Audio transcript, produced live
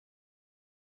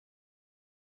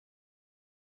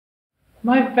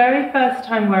My very first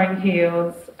time wearing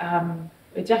heels,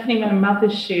 were definitely my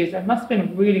mother's shoes. I must have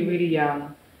been really, really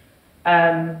young,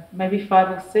 maybe 5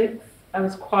 or 6. I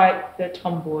was quite the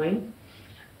tomboy,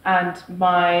 and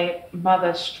my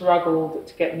mother struggled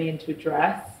to get me into a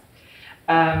dress,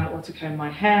 or to comb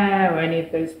my hair or any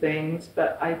of those things,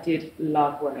 but I did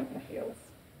love wearing her heels.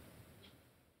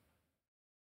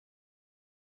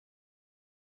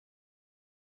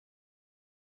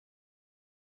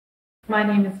 My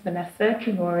name is Vanessa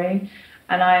Kingori,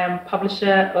 and I am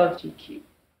publisher of GQ.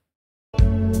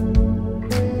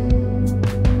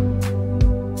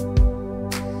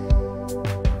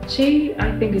 She,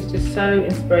 I think, is just so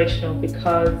inspirational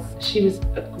because she was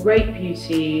a great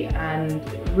beauty and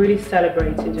really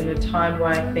celebrated in a time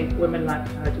where I think women like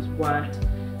her just weren't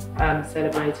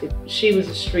celebrated. She was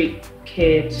a street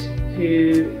kid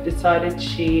who decided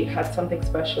she had something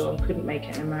special and couldn't make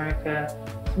it in America,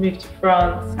 to move to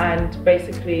France, and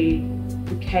basically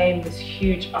became this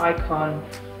huge icon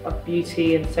of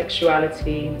beauty and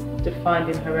sexuality, defined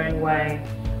in her own way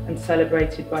and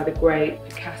celebrated by the great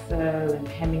Picasso and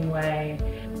Hemingway.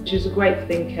 She was a great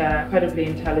thinker, incredibly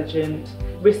intelligent,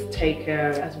 risk taker,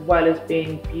 as well as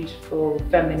being beautiful,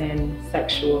 feminine,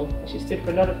 sexual. She stood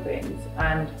for a lot of things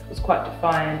and was quite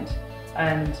defiant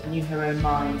and knew her own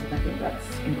mind, and I think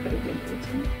that's incredibly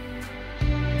important.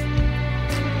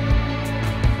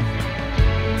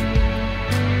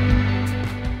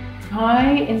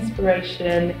 My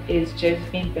inspiration is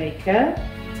Josephine Baker.